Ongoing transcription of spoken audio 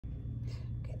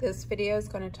This video is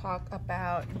going to talk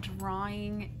about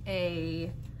drawing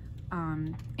a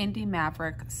Indie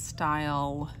Maverick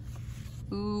style,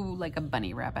 like a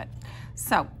bunny rabbit.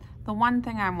 So the one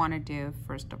thing I want to do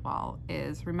first of all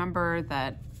is remember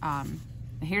that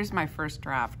here's my first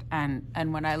draft,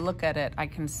 and when I look at it, I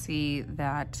can see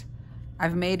that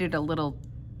I've made it a little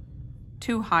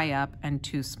too high up and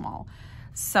too small.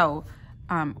 So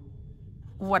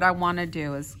what I want to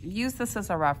do is use this as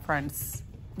a reference,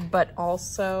 but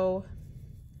also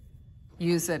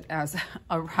use it as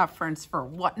a reference for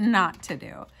what not to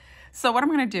do. So what I'm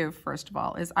going to do first of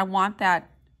all is I want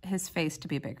his face to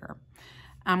be bigger.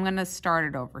 I'm going to start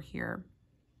it over here.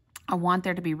 I want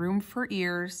there to be room for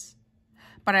ears,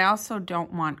 but I also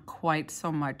don't want quite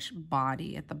so much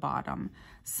body at the bottom.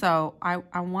 So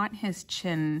I want his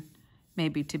chin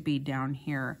maybe to be down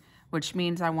here, which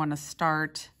means I want to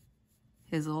start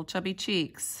his little chubby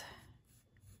cheeks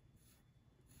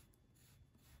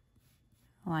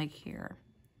like here.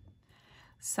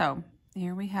 So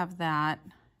here we have that.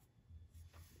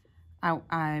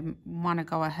 I want to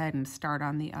go ahead and start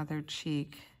on the other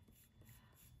cheek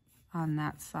on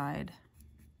that side.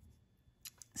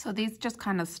 So these just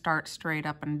kind of start straight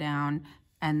up and down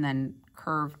and then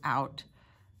curve out,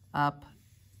 up,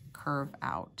 curve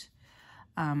out.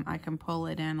 I can pull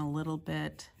it in a little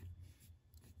bit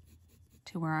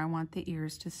to where I want the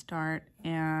ears to start,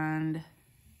 and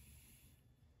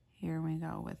here we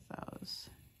go with those.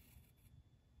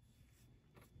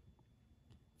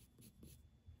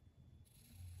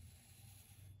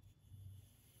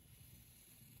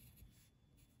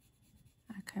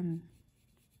 I can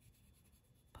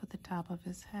put the top of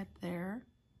his head there.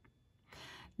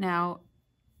 Now,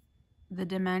 the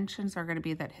dimensions are going to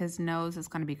be that his nose is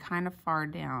going to be kind of far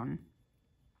down,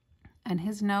 and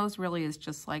his nose really is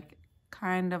just like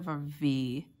kind of a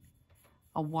V,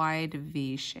 a wide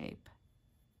V shape.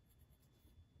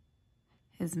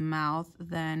 His mouth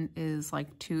then is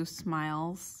like two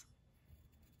smiles.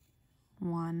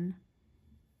 1,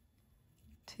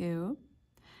 2.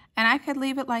 And I could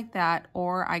leave it like that,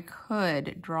 or I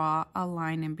could draw a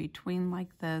line in between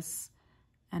like this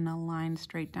and a line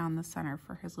straight down the center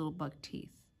for his little bug teeth.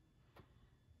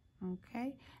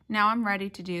 Okay, now I'm ready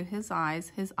to do his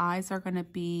eyes. His eyes are going to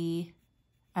be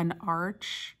an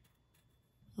arch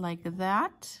like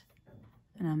that,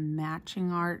 and a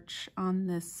matching arch on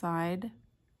this side.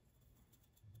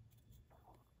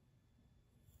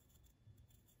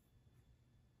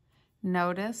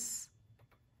 Notice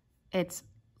it's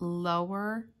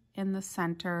lower in the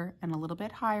center and a little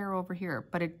bit higher over here,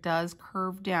 but it does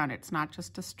curve down. It's not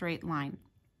just a straight line.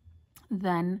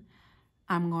 Then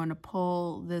I'm going to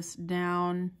pull this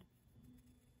down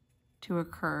to a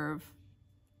curve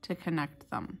to connect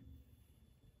them.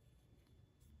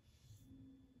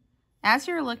 As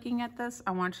you're looking at this,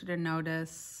 I want you to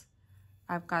notice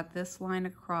I've got this line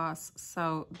across,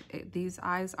 so these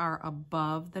eyes are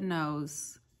above the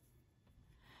nose.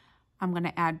 I'm going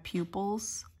to add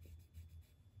pupils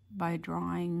by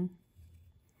drawing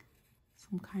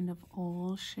some kind of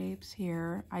oval shapes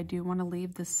here. I do want to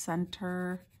leave the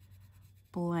center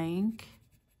blank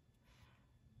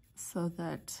so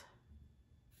that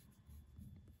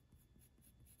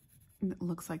it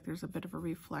looks like there's a bit of a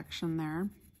reflection there.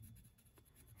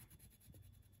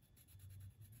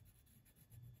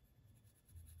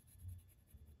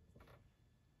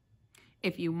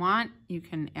 If you want, you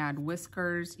can add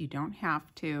whiskers. You don't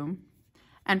have to.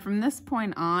 And from this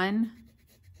point on,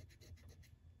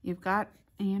 you've got,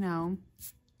 you know,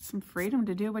 some freedom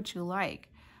to do what you like.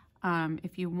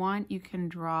 If you want, you can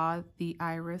draw the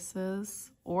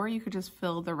irises, or you could just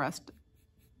fill the rest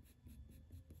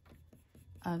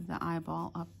of the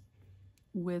eyeball up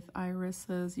with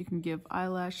irises. You can give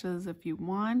eyelashes if you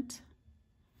want.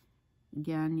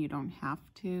 Again, you don't have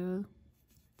to.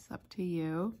 It's up to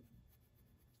you.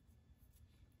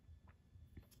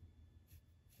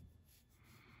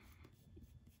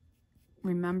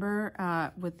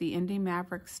 Remember, with the Indie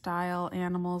Maverick style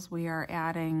animals, we are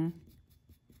adding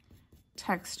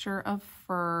texture of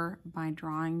fur by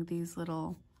drawing these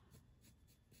little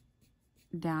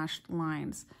dashed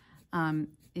lines.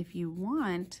 If you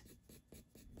want,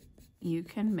 you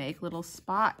can make little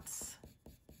spots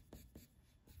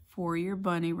for your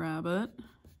bunny rabbit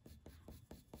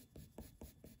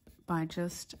by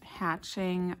just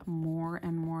hatching more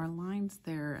and more lines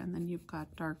there, and then you've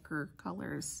got darker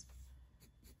colors.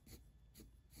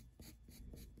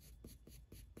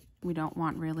 We don't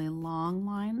want really long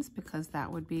lines because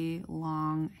that would be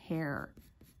long hair.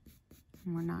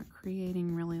 And we're not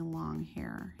creating really long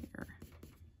hair here.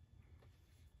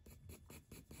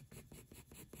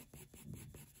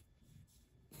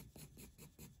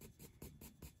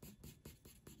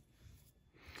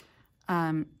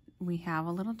 We have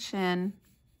a little chin.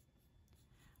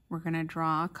 We're going to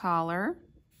draw a collar.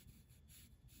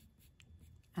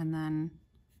 And then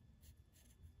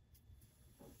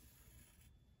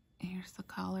here's the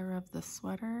collar of the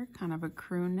sweater, kind of a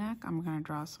crew neck. I'm going to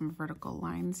draw some vertical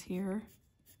lines here.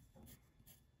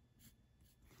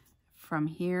 From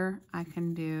here, I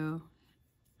can do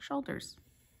shoulders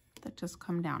that just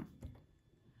come down.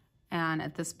 And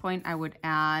at this point, I would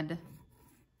add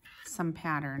some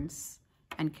patterns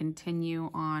and continue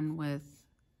on with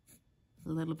a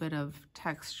little bit of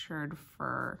textured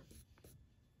fur.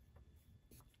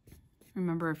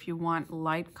 Remember, if you want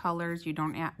light colors, you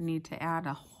don't need to add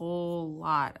a whole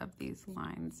lot of these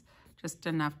lines, just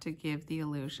enough to give the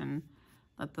illusion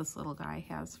that this little guy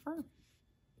has fur.